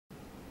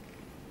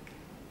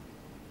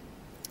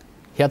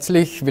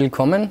Herzlich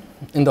willkommen.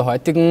 In der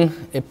heutigen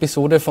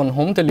Episode von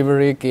Home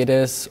Delivery geht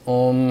es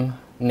um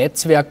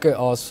Netzwerke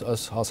aus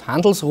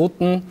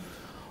Handelsrouten,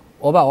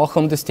 aber auch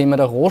um das Thema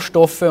der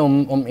Rohstoffe,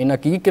 um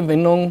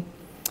Energiegewinnung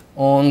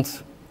und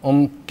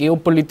um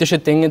geopolitische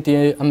Dinge,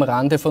 die am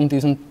Rande von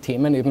diesen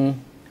Themen eben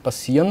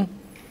passieren.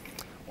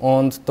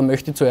 Und da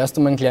möchte ich zuerst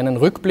einmal einen kleinen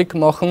Rückblick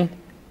machen.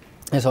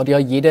 Es hat ja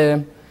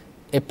jede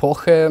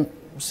Epoche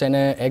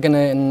seine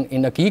eigenen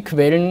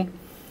Energiequellen.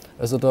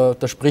 Also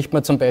da spricht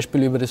man zum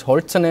Beispiel über das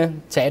holzerne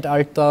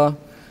Zeitalter,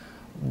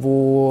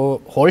 wo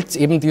Holz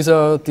eben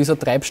dieser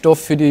Treibstoff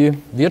für die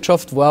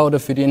Wirtschaft war oder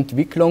für die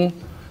Entwicklung,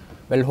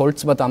 weil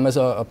Holz war damals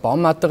ein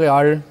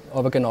Baumaterial,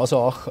 aber genauso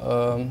auch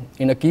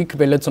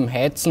Energiequelle zum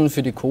Heizen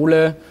für die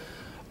Kohle,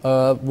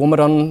 wo man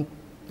dann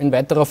in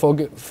weiterer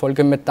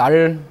Folge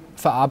Metall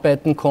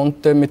verarbeiten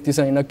konnte mit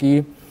dieser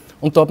Energie,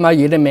 und da hat man auch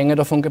jede Menge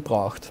davon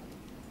gebraucht.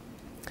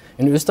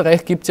 In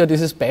Österreich gibt es ja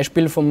dieses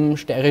Beispiel vom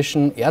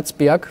steirischen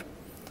Erzberg,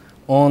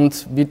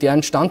 und wie der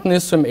entstanden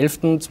ist, so im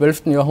 11.,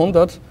 12.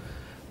 Jahrhundert,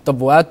 da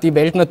war die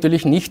Welt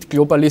natürlich nicht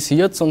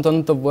globalisiert,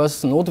 sondern da war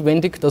es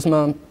notwendig, dass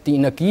man die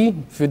Energie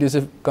für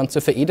diese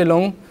ganze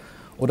Veredelung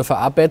oder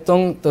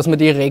Verarbeitung, dass man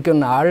die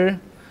regional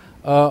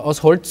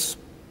aus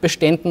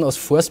Holzbeständen, aus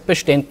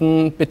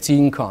Forstbeständen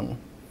beziehen kann.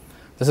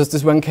 Das heißt,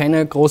 es waren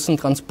keine großen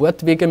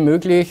Transportwege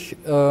möglich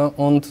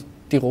und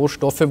die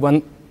Rohstoffe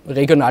waren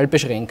regional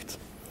beschränkt.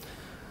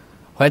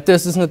 Heute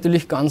ist es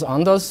natürlich ganz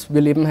anders.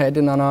 Wir leben heute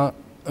in einer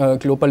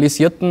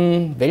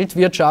globalisierten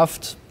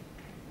Weltwirtschaft.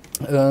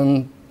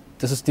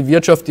 Das heißt, die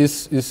Wirtschaft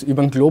ist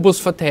über den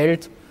Globus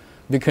verteilt.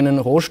 Wir können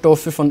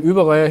Rohstoffe von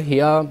überall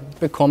her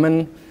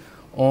bekommen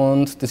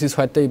und das ist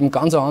heute eben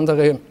ganz eine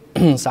andere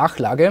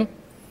Sachlage.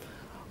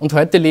 Und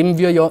heute leben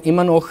wir ja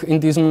immer noch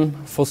in diesem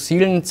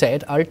fossilen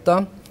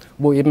Zeitalter,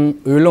 wo eben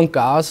Öl und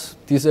Gas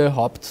diese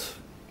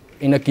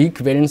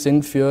Hauptenergiequellen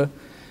sind für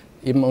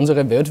eben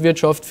unsere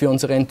Weltwirtschaft, für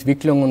unsere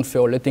Entwicklung und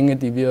für alle Dinge,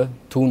 die wir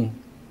tun.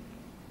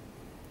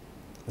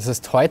 Das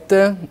heißt,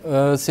 heute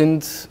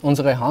sind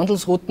unsere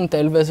Handelsrouten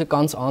teilweise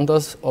ganz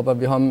anders,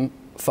 aber wir haben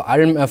vor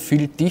allem ein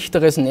viel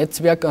dichteres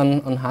Netzwerk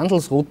an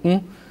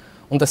Handelsrouten,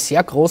 und ein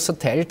sehr großer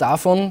Teil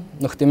davon,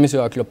 nachdem es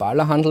ja ein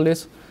globaler Handel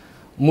ist,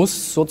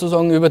 muss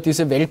sozusagen über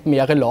diese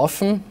Weltmeere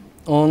laufen,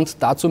 und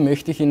dazu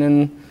möchte ich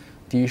Ihnen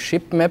die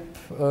Shipmap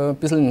ein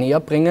bisschen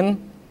näher bringen.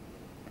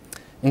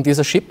 In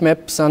dieser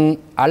Shipmap sind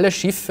alle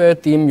Schiffe,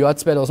 die im Jahr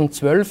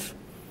 2012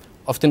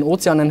 auf den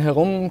Ozeanen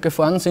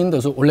herumgefahren sind,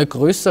 also alle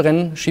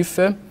größeren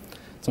Schiffe,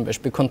 zum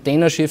Beispiel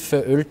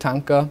Containerschiffe,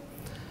 Öltanker,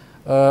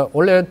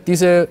 alle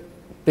diese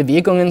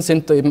Bewegungen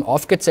sind da eben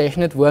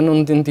aufgezeichnet worden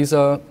und in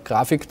dieser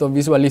Grafik da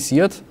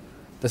visualisiert.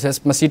 Das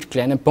heißt, man sieht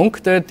kleine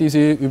Punkte, die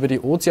sich über die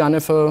Ozeane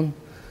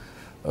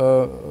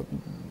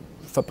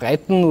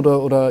verbreiten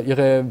oder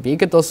ihre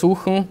Wege da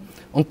suchen,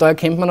 und da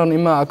erkennt man dann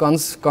immer auch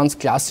ganz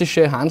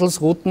klassische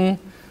Handelsrouten,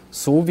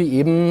 so wie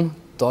eben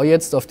da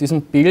jetzt auf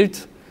diesem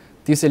Bild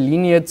diese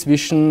Linie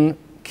zwischen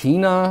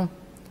China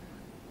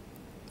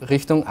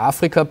Richtung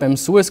Afrika beim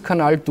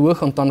Suezkanal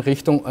durch und dann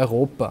Richtung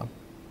Europa.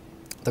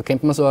 Da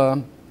kennt man so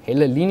eine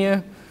helle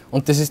Linie,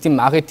 und das ist die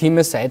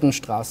maritime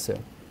Seidenstraße.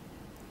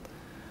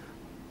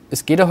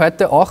 Es geht ja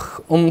heute auch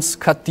ums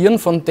Kartieren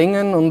von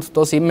Dingen, und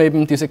da sehen wir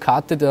eben diese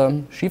Karte der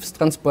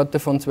Schiffstransporte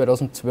von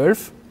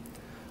 2012.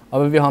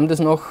 Aber wir haben das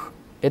noch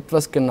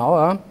etwas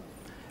genauer.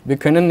 Wir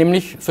können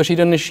nämlich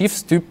verschiedene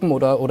Schiffstypen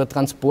oder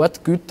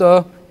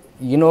Transportgüter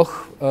je nach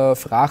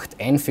Fracht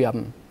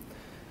einfärben.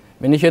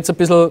 Wenn ich jetzt ein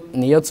bisschen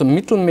näher zum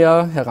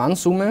Mittelmeer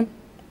heranzoome,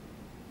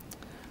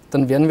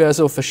 dann werden wir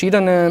also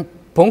verschiedene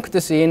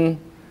Punkte sehen.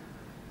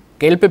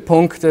 Gelbe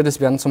Punkte, das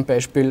wären zum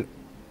Beispiel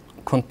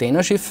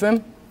Containerschiffe.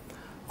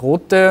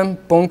 Rote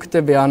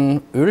Punkte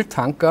wären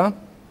Öltanker.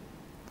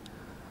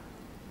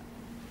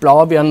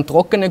 Blau wären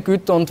trockene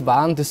Güter und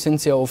Waren, das sind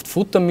sehr oft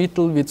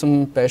Futtermittel, wie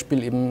zum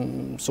Beispiel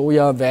eben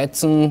Soja,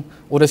 Weizen,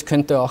 oder es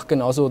könnte auch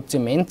genauso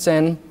Zement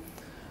sein.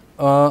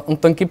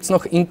 Und dann gibt es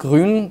noch in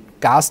Grün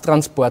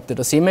Gastransporte.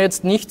 Da sehen wir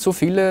jetzt nicht so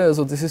viele,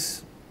 also das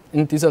ist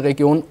in dieser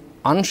Region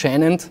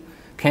anscheinend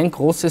kein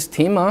großes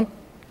Thema.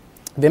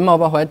 Wenn man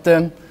aber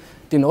heute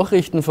die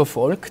Nachrichten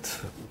verfolgt,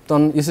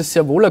 dann ist es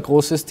sehr wohl ein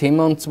großes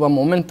Thema, und zwar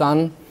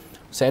momentan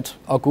seit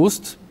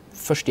August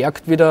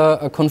verstärkt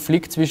wieder ein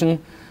Konflikt zwischen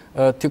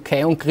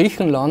Türkei und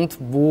Griechenland,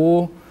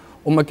 wo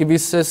um ein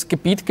gewisses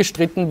Gebiet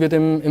gestritten wird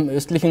im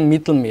östlichen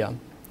Mittelmeer.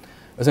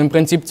 Also im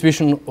Prinzip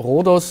zwischen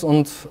Rhodos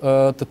und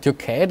der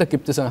Türkei, da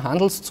gibt es eine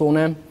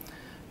Handelszone,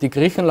 die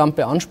Griechenland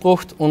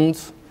beansprucht, und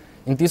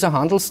in dieser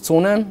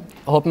Handelszone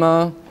hat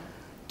man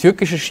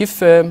türkische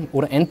Schiffe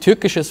oder ein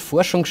türkisches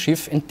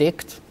Forschungsschiff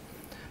entdeckt,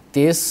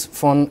 das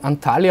von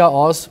Antalya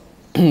aus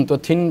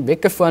dorthin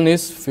weggefahren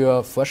ist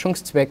für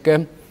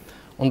Forschungszwecke.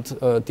 Und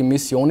die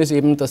Mission ist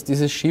eben, dass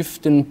dieses Schiff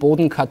den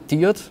Boden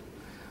kartiert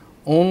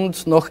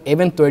und nach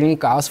eventuellen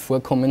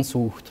Gasvorkommen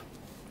sucht.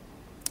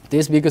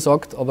 Das, wie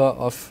gesagt, aber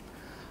auf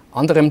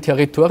anderem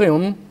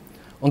Territorium.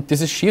 Und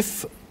dieses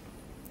Schiff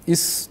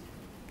ist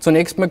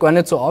zunächst mal gar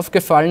nicht so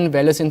aufgefallen,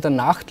 weil es in der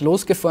Nacht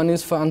losgefahren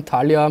ist von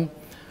Antalya,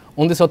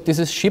 und es hat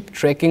dieses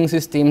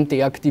Ship-Tracking-System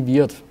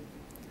deaktiviert.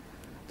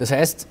 Das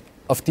heißt,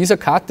 auf dieser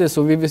Karte,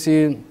 so wie wir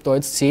sie da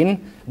jetzt sehen,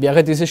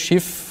 wäre dieses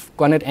Schiff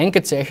gar nicht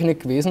eingezeichnet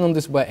gewesen und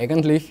es war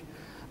eigentlich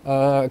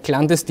eine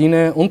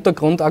clandestine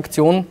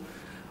Untergrundaktion,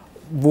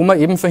 wo man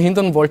eben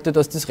verhindern wollte,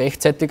 dass das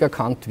rechtzeitig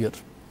erkannt wird.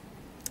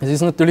 Es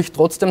ist natürlich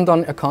trotzdem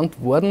dann erkannt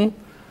worden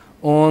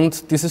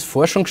und dieses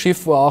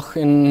Forschungsschiff war auch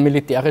in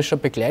militärischer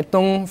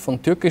Begleitung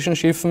von türkischen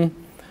Schiffen.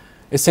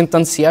 Es sind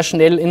dann sehr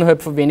schnell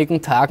innerhalb von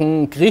wenigen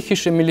Tagen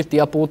griechische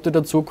Militärboote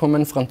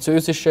dazugekommen,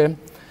 französische,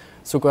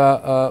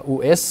 sogar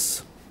ein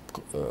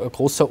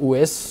großer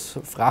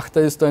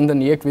US-Frachter ist da in der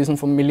Nähe gewesen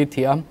vom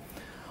Militär.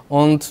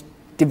 Und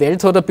die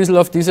Welt hat ein bisschen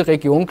auf diese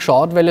Region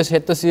geschaut, weil es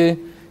hätte sich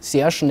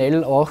sehr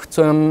schnell auch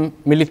zu einem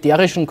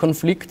militärischen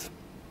Konflikt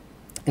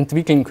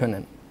entwickeln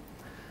können.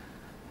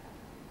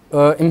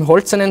 Im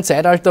holzernen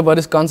Zeitalter war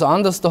das ganz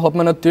anders. Da hat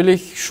man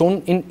natürlich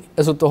schon,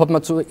 da hat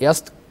man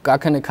zuerst gar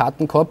keine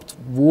Karten gehabt,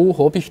 wo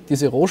habe ich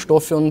diese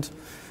Rohstoffe und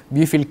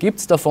wie viel gibt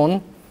es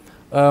davon.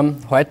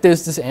 Heute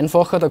ist es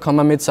einfacher, da kann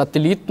man mit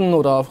Satelliten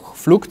oder auch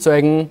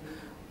Flugzeugen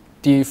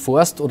die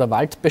Forst- oder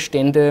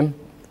Waldbestände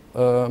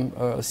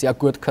sehr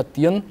gut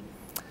kartieren.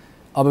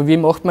 Aber wie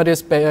macht man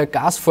das bei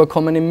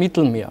Gasvorkommen im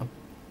Mittelmeer?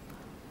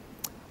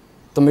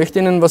 Da möchte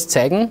ich Ihnen was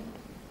zeigen.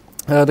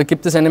 Da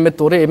gibt es eine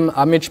Methode eben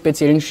auch mit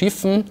speziellen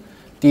Schiffen,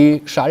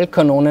 die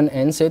Schallkanonen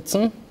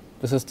einsetzen.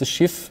 Das heißt, das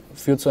Schiff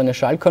führt so eine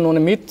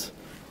Schallkanone mit,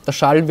 der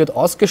Schall wird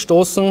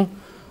ausgestoßen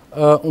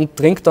und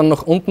dringt dann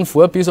nach unten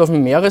vor bis auf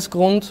den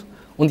Meeresgrund.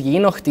 Und je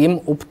nachdem,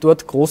 ob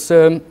dort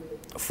große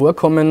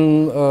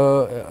Vorkommen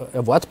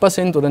erwartbar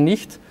sind oder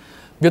nicht,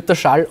 wird der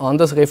Schall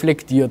anders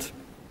reflektiert.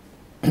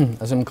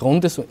 Also im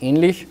Grunde so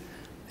ähnlich,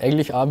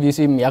 eigentlich auch wie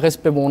sie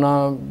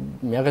Meeresbewohner,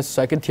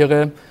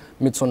 Meeressäugetiere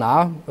mit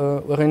Sonar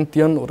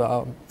orientieren oder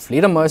auch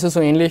Fledermäuse so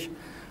ähnlich.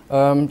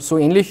 So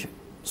ähnlich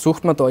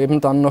sucht man da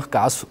eben dann nach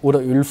Gas- oder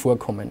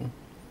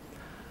Ölvorkommen.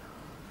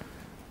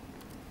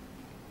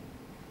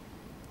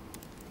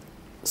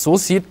 So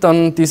sieht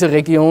dann diese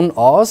Region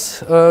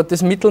aus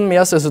des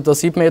Mittelmeers. Also da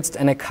sieht man jetzt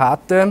eine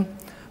Karte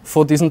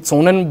von diesen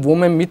Zonen, wo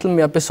man im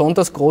Mittelmeer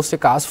besonders große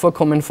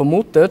Gasvorkommen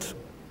vermutet.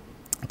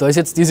 Da ist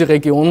jetzt diese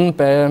Region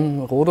bei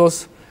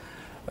Rhodos,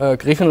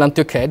 Griechenland,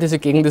 Türkei, diese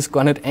Gegend ist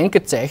gar nicht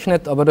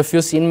eingezeichnet, aber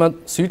dafür sehen wir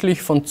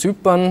südlich von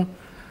Zypern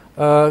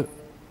da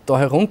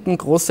herunten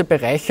große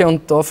Bereiche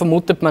und da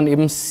vermutet man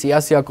eben sehr,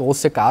 sehr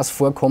große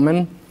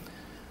Gasvorkommen.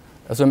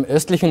 Also im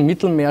östlichen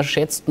Mittelmeer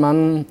schätzt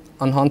man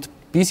anhand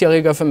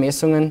bisheriger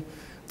Vermessungen,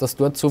 dass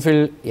dort so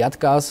viel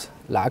Erdgas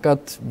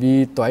lagert,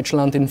 wie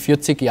Deutschland in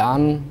 40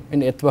 Jahren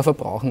in etwa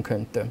verbrauchen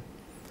könnte.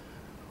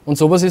 Und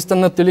sowas ist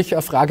dann natürlich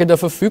eine Frage der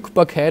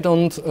Verfügbarkeit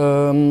und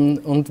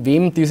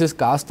wem dieses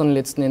Gas dann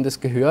letzten Endes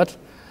gehört.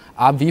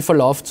 Auch wie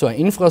verläuft so eine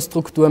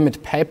Infrastruktur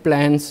mit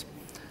Pipelines.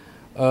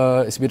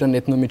 Es wird ja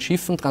nicht nur mit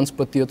Schiffen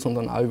transportiert,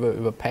 sondern auch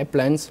über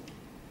Pipelines.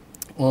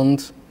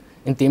 Und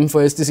in dem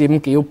Fall ist das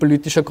eben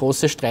geopolitisch eine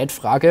große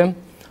Streitfrage.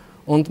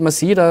 Und man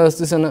sieht, dass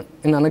das in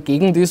einer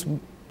Gegend ist,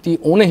 die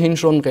ohnehin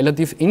schon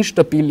relativ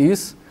instabil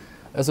ist.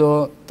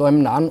 Also da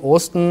im Nahen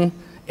Osten,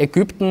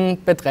 Ägypten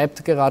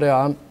betreibt gerade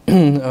auch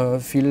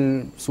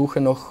viel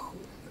Suche nach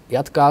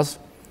Erdgas.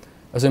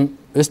 Also im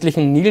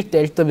östlichen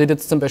Nildelta wird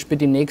jetzt zum Beispiel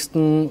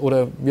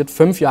wird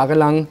 5 Jahre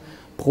lang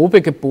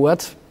Probe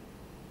gebohrt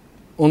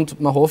und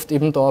man hofft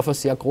eben da auf ein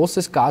sehr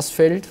großes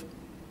Gasfeld.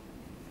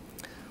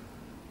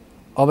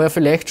 Aber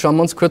vielleicht schauen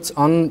wir uns kurz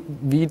an,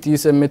 wie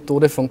diese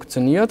Methode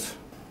funktioniert.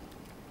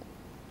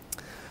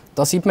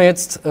 Da sieht man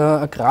jetzt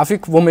eine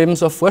Grafik, wo man eben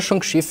so ein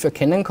Forschungsschiff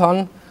erkennen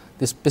kann.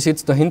 Das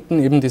besitzt da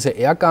hinten eben diese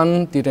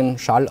Airgun, die den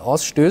Schall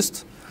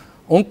ausstößt.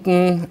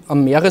 Unten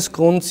am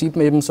Meeresgrund sieht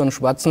man eben so einen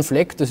schwarzen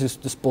Fleck, das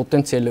ist das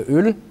potenzielle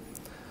Öl.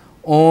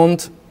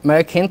 Und man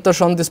erkennt da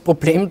schon das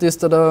Problem, das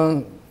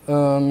da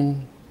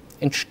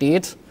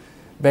entsteht,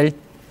 weil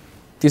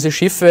diese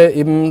Schiffe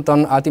eben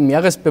dann auch die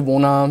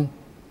Meeresbewohner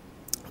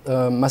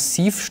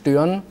massiv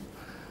stören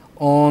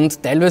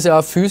und teilweise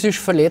auch physisch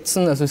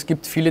verletzen. Also es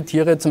gibt viele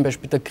Tiere, zum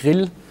Beispiel der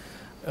Grill.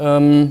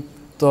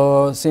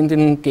 Da sind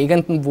in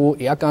Gegenden, wo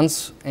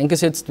Airguns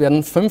eingesetzt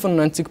werden,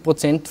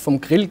 95%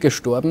 vom Grill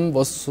gestorben,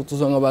 was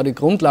sozusagen aber auch die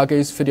Grundlage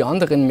ist für die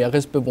anderen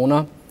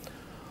Meeresbewohner.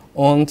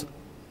 Und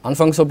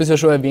anfangs habe ich es ja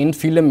schon erwähnt,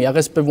 viele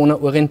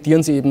Meeresbewohner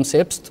orientieren sich eben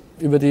selbst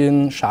über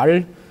den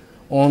Schall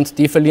und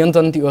die verlieren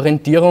dann die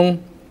Orientierung.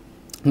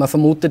 Man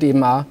vermutet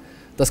eben auch,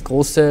 dass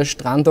große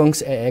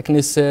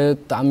Strandungsereignisse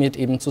damit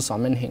eben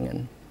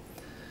zusammenhängen.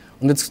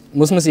 Und jetzt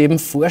muss man sich eben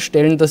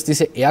vorstellen, dass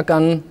diese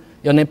Airgun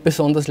ja nicht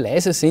besonders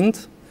leise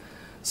sind,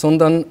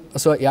 sondern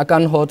so ein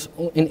Airgun hat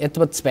in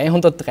etwa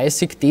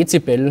 230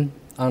 Dezibel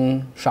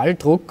an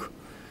Schalldruck.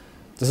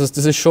 Das heißt,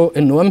 das ist schon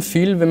enorm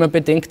viel, wenn man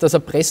bedenkt, dass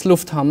ein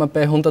Presslufthammer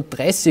bei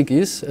 130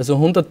 ist, also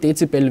 100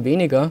 Dezibel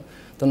weniger,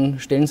 dann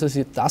stellen Sie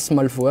sich das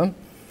mal vor.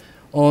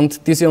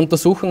 Und diese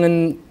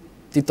Untersuchungen,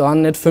 die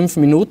dauern nicht 5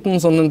 Minuten,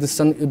 sondern das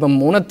sind über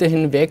Monate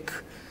hinweg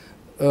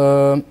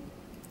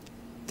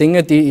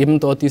Dinge, die eben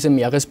da diese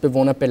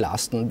Meeresbewohner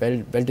belasten,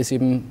 weil das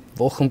eben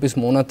Wochen bis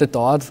Monate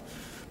dauert,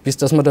 bis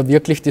dass man da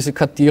wirklich diese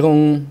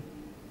Kartierung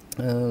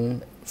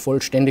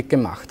vollständig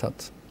gemacht hat.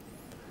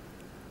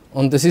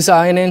 Und das ist auch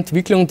eine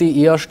Entwicklung,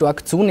 die eher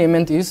stark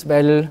zunehmend ist,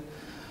 weil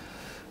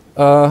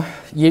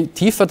je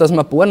tiefer dass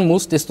man bohren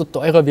muss, desto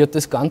teurer wird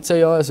das Ganze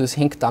ja. Also es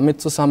hängt damit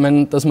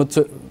zusammen, dass man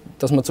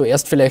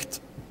zuerst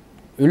vielleicht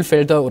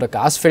Ölfelder oder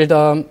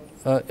Gasfelder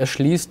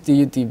erschließt,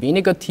 die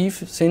weniger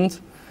tief sind,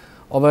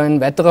 aber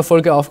in weiterer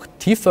Folge auch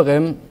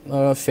tiefere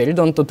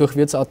Felder und dadurch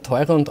wird es auch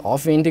teurer und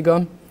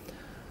aufwendiger.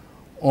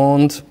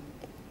 Und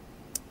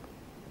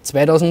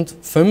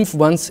 2005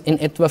 waren es in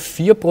etwa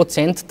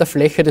 4% der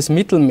Fläche des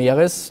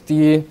Mittelmeeres,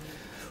 die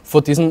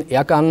von diesen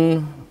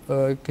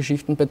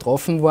Erdgas-Geschichten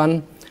betroffen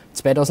waren.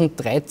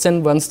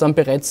 2013 waren es dann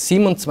bereits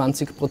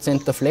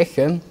 27% der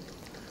Fläche.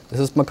 Das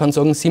heißt, man kann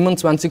sagen,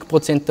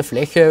 27% der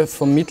Fläche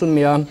vom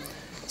Mittelmeer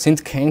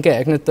sind kein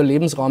geeigneter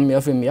Lebensraum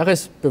mehr für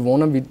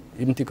Meeresbewohner, wie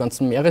eben die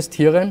ganzen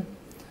Meerestiere.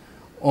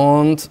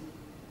 Und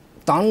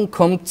dann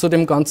kommt zu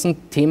dem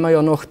ganzen Thema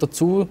ja noch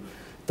dazu,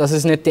 dass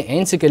es nicht die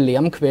einzige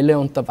Lärmquelle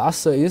unter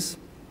Wasser ist,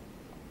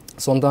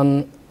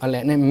 sondern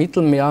alleine im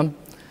Mittelmeer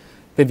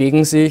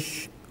bewegen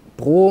sich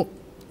pro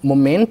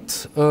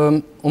Moment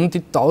um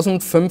die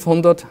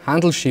 1500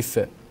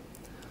 Handelsschiffe.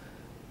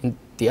 In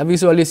der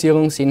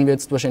Visualisierung sehen wir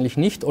jetzt wahrscheinlich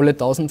nicht alle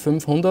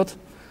 1500,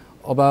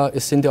 aber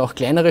es sind ja auch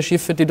kleinere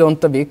Schiffe, die da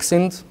unterwegs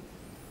sind.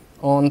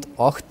 Und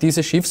auch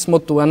diese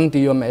Schiffsmotoren,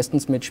 die ja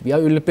meistens mit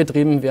Schweröl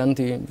betrieben werden,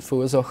 die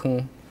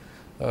verursachen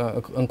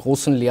einen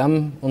großen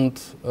Lärm und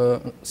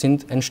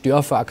sind ein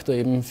Störfaktor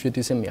eben für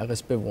diese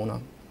Meeresbewohner.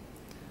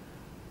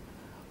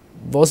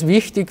 Was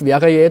wichtig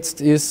wäre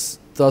jetzt, ist,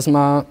 dass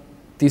man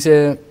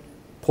diese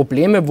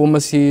Probleme, wo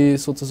man sie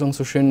sozusagen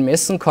so schön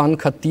messen kann,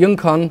 kartieren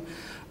kann,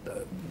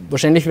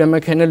 wahrscheinlich werden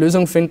wir keine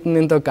Lösung finden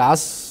in der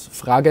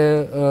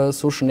Gasfrage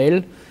so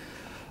schnell,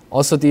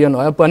 außer die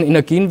erneuerbaren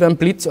Energien werden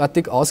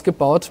blitzartig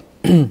ausgebaut,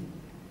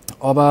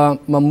 aber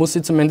man muss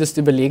sich zumindest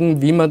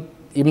überlegen, wie man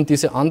eben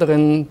diese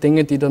anderen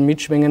Dinge, die da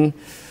mitschwingen,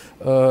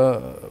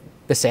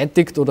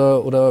 beseitigt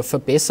oder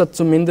verbessert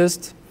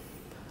zumindest,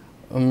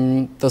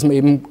 dass man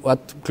eben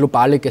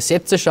globale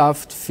Gesetze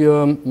schafft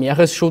für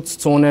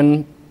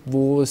Meeresschutzzonen,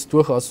 wo es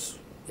durchaus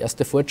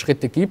erste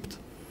Fortschritte gibt,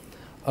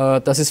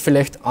 dass es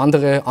vielleicht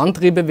andere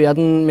Antriebe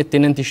werden, mit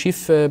denen die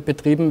Schiffe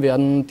betrieben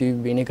werden,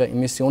 die weniger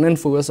Emissionen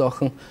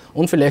verursachen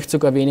und vielleicht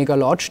sogar weniger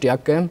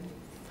Lautstärke.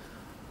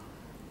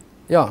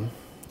 Ja,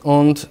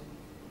 und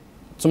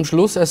zum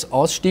Schluss als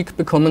Ausstieg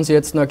bekommen Sie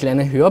jetzt noch eine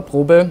kleine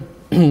Hörprobe,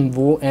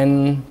 wo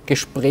ein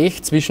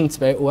Gespräch zwischen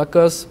zwei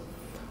Orcas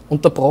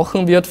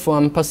unterbrochen wird von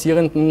einem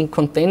passierenden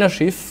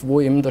Containerschiff,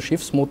 wo eben der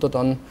Schiffsmotor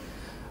dann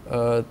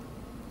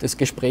das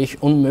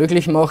Gespräch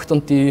unmöglich macht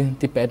und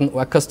die beiden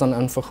Orcas dann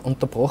einfach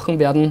unterbrochen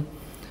werden.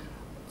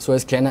 So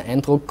als kleiner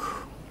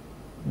Eindruck,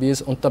 wie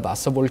es unter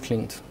Wasser wohl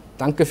klingt.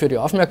 Danke für die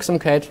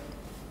Aufmerksamkeit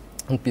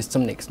und bis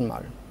zum nächsten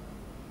Mal.